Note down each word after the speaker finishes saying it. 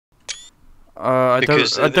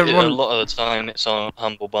Because I don't a lot of the time it's on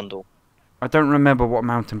Humble Bundle. I don't remember what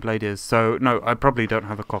Mountain Blade is, so no, I probably don't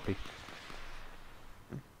have a copy.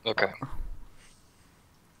 Okay.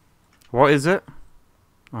 What is it?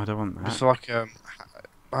 I don't want that. It's like I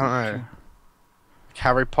don't know.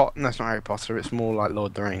 Harry Potter? No, it's not Harry Potter. It's more like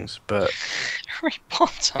Lord of the Rings. But Harry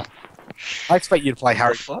Potter. I expect you to play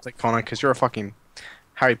Harry Potter, Connor, because you're a fucking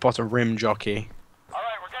Harry Potter rim jockey.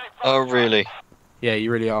 Oh really? Yeah,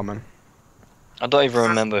 you really are, man. I don't even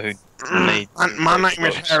remember who made. My name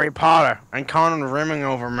is Harry Potter, and Connor's rimming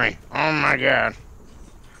over me. Oh my god.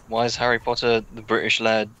 Why is Harry Potter, the British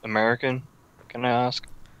lad, American? Can I ask?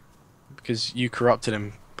 Because you corrupted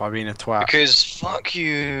him by being a twat. Because fuck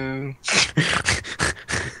you.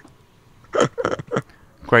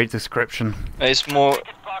 Great description. It's more.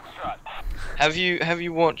 Have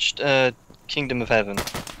you watched Kingdom of Heaven?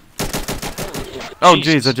 Oh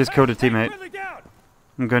jeez, I just killed a teammate.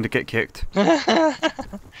 I'm going to get kicked. Oh,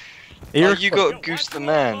 you got Goose the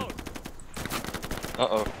Man.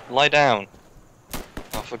 Uh-oh. Lie down.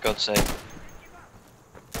 Oh, for God's sake.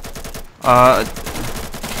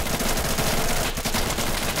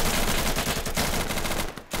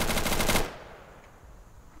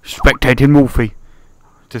 Spectating Wolfie.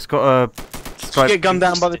 Just got a... Did you get gunned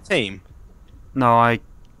down by the team? No, I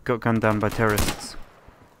got gunned down by terrorists.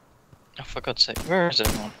 Oh, for God's sake. Where is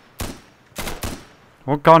everyone?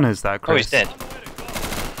 What gun is that, Chris? Oh, he's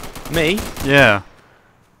dead. Me? Yeah.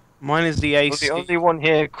 Mine is the AC. Well, the only one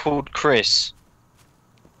here called Chris.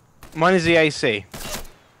 Mine is the AC.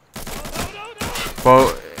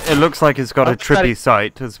 Well, it looks like it's got a trippy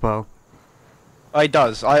sight as well. Oh, it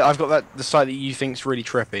does. I've got the sight that you think's really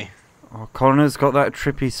trippy. Oh, Connor's got that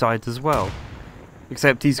trippy sight as well.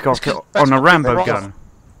 Except he's got it on a Rambo gun.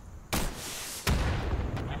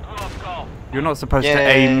 You're not supposed to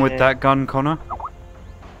aim with that gun, Connor.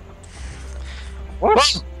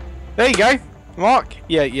 What? There you go, Mark.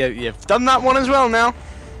 Yeah, you've done that one as well now.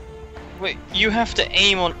 Wait, you have to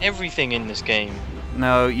aim on everything in this game.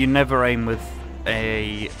 No, you never aim with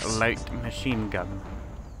a light machine gun.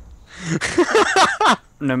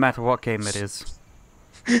 No matter what game it is.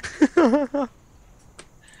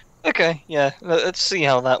 Okay, yeah, let's see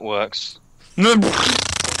how that works.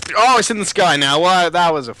 Oh, it's in the sky now. Well,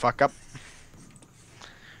 that was a fuck up.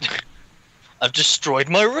 I've destroyed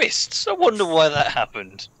my wrists. I wonder why that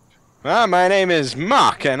happened. Well, my name is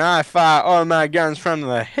Mark, and I fire all my guns from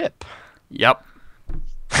the hip. Yep.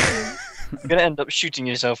 You're gonna end up shooting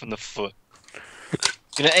yourself in the foot.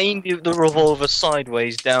 You're gonna aim the revolver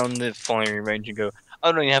sideways down the firing range and go,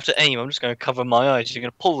 I don't even have to aim, I'm just gonna cover my eyes. You're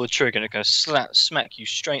gonna pull the trigger and it's gonna smack you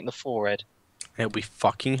straight in the forehead. It'll be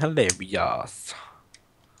fucking hilarious.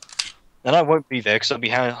 And I won't be there because I'll be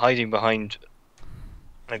hiding behind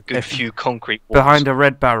a good few concrete walls. Behind a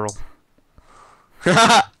red barrel.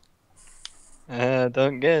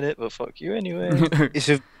 Don't get it, but fuck you anyway.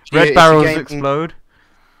 Red barrels explode.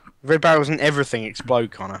 Red barrels and everything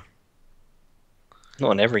explode, Connor.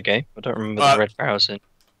 Not in every game. I don't remember the red barrels in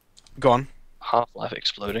Go on. Half-Life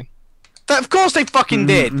exploding. Of course they fucking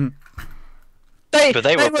did! But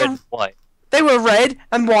they were red and white. They were red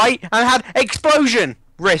and white and had explosion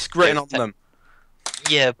risk written on them.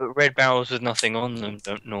 Yeah, but red barrels with nothing on them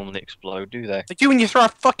don't normally explode, do they? They do when you throw a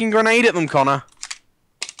fucking grenade at them, Connor.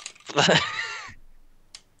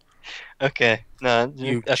 Okay, no.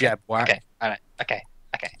 You jab whack. Okay, alright, okay.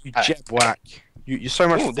 You jab whack. You're so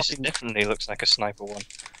much. Ooh, this definitely looks like a sniper one.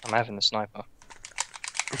 I'm having the sniper.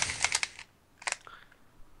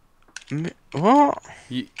 What?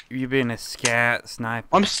 You being a scat sniper.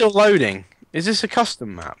 I'm still loading. Is this a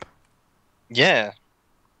custom map? Yeah,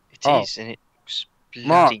 it is, and it looks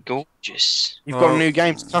bloody gorgeous. You've got a new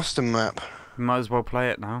game, it's a custom map. You might as well play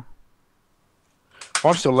it now.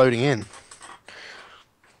 I'm still loading in.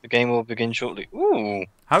 The game will begin shortly. Ooh.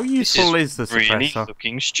 How useful is the suppressor? Really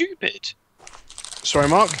looking stupid. Sorry,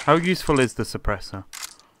 Mark? How useful is the suppressor?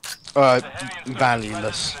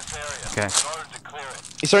 Valueless. Okay.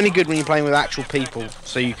 It's only good when you're playing with actual people,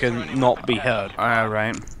 so you can not be heard.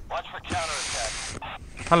 Alright.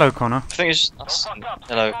 Hello, Connor. I think it's just...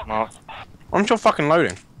 Hello, Mark. I'm still fucking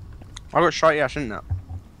loading. I got shot, yeah, shouldn't I?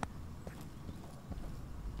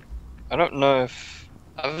 I don't know if...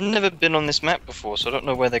 I've never been on this map before, so I don't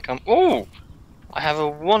know where they come... Ooh! I have a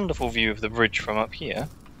wonderful view of the bridge from up here.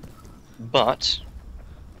 But...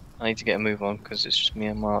 I need to get a move on, because it's just me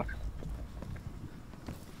and Mark.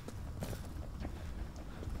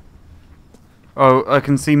 Oh, I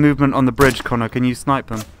can see movement on the bridge, Connor. Can you snipe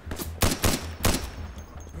them?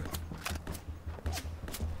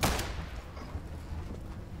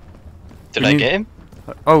 Did I get him?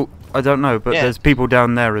 Oh, I don't know, but Yeah. there's people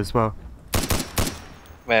down there as well.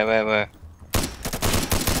 Where?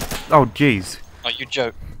 Oh, jeez. Oh, you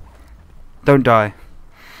joke. Don't die.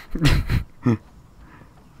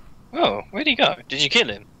 Oh, where'd he go? Did you kill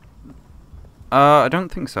him? I don't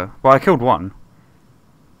think so. Well, I killed one.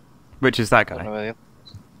 Which is that I don't know guy. where the other-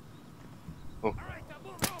 Oh.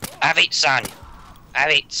 Have it, son!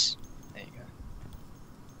 Have it! There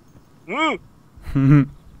you go. Woo!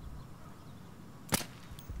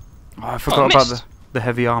 Oh, I forgot about missed. the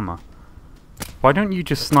heavy armor. Why don't you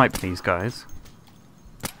just snipe these guys?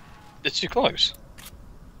 They're too close.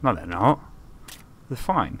 No, they're not. They're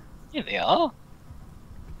fine. Yeah, they are.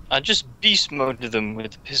 I just beast moded them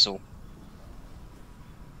with the pistol.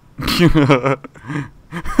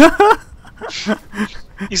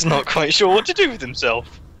 He's not quite sure what to do with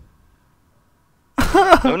himself.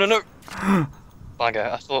 No.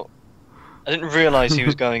 Bugger, I didn't realise he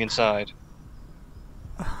was going inside.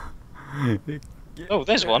 Oh,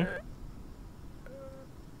 there's one.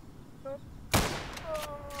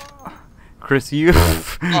 Chris, you...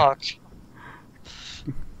 Fuck.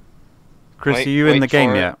 Chris, Wait- are you in wait the game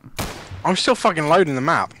for it. yet? I'm still fucking loading the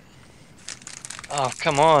map. Oh,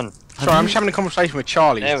 come on. Sorry, I'm just having a conversation with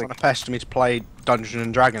Charlie. He's There we trying to pester me to play Dungeons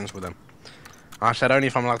and Dragons with him. I said only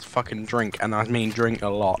if I'm allowed to fucking drink, and I mean drink a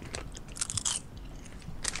lot.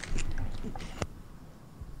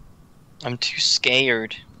 I'm too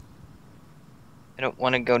scared. I don't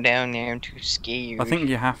want to go down there. I'm too scared. I think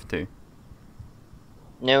you have to.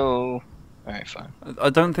 No. Alright, fine. I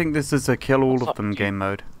don't think this is a kill all of Fuck them you. game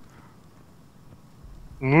mode.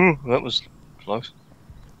 That was close.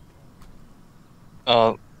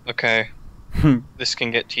 Oh, okay. This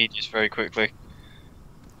can get tedious very quickly.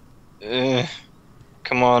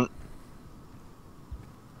 Come on.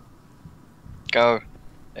 Go.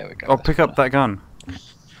 There we go. I'll that's pick up better. that gun.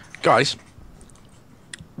 Guys,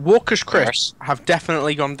 Walker's Yes. crisps have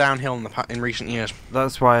definitely gone downhill in recent years.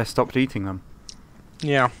 That's why I stopped eating them.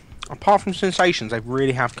 Yeah. Apart from sensations, they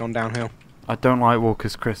really have gone downhill. I don't like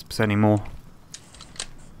Walker's crisps anymore.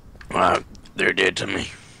 They're dead to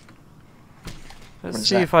me. Let's What's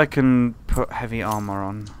see that? if I can put heavy armor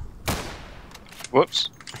on. Whoops.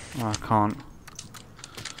 Oh, I can't.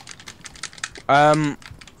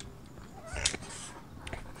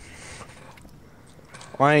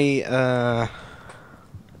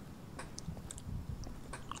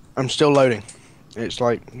 I'm still loading. It's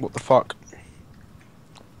like, what the fuck?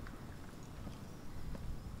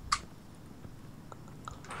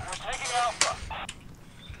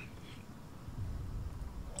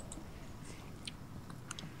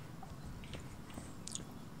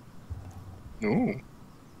 Ooh.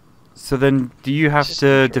 So then, do you have This is to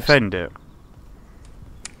dangerous. defend it?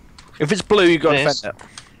 If it's blue, you gotta Yes. defend it.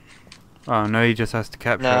 Oh no, he just has to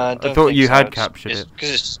capture No, I it. don't I thought think you so. had It's- captured it's, it. Cause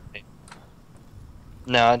it's...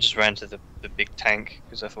 No, I just ran to the big tank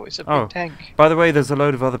because I thought it's a big Oh. tank. By the way, there's a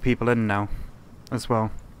load of other people in now, as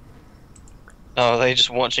well. Oh, they're just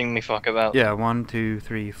watching me fuck about. Yeah, 1, 2,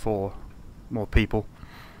 3, 4 more people.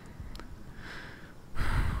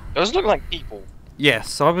 Those look like people.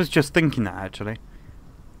 Yes, I was just thinking that actually.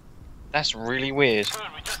 That's really weird.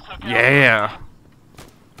 Yeah.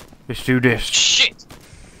 Let's do this. Shit!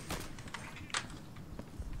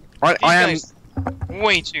 I am. These guys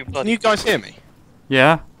way too Can bloody. you guys hear me?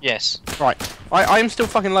 Yeah. Yes. Right. I am still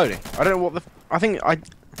fucking loading. I don't know what the. I think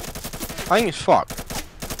it's fucked.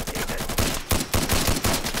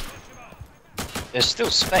 There's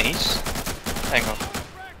still space. Hang on.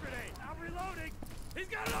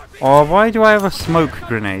 Oh, why do I have a smoke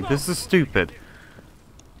grenade? This is stupid.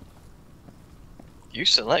 You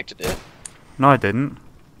selected it. No, I didn't.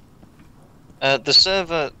 The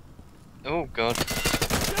server. Oh god.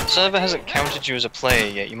 The server hasn't counted you as a player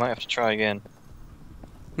yet. You might have to try again.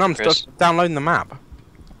 No, I'm Chris. still downloading the map.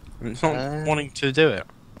 And it's not wanting to do it.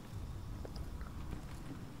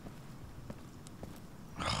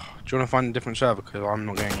 Do you want to find a different server? Because I'm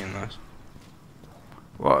not going in this.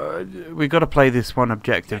 Well, we got to play this one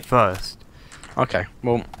objective first. Okay.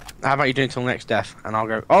 Well, how about you do it until next death, and I'll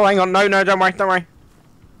go. Oh, hang on. No, don't worry.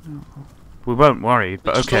 We won't worry,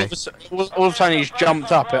 but Just okay. All of a sudden, he's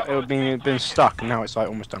jumped up. It would be been stuck, and now it's like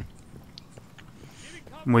almost done.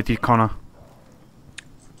 I'm with you, Connor.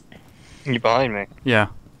 You're behind me. Yeah.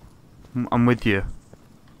 I'm with you.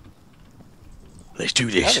 Let's do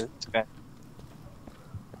this.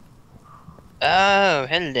 Oh,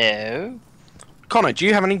 hello. Connor, do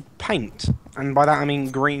you have any paint? And by that I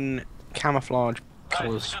mean green camouflage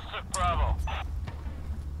colours.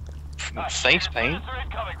 Face paint?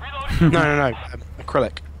 No.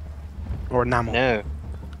 Acrylic. Or enamel. No.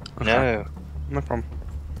 Okay. No. No problem.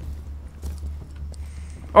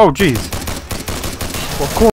 Oh, jeez. What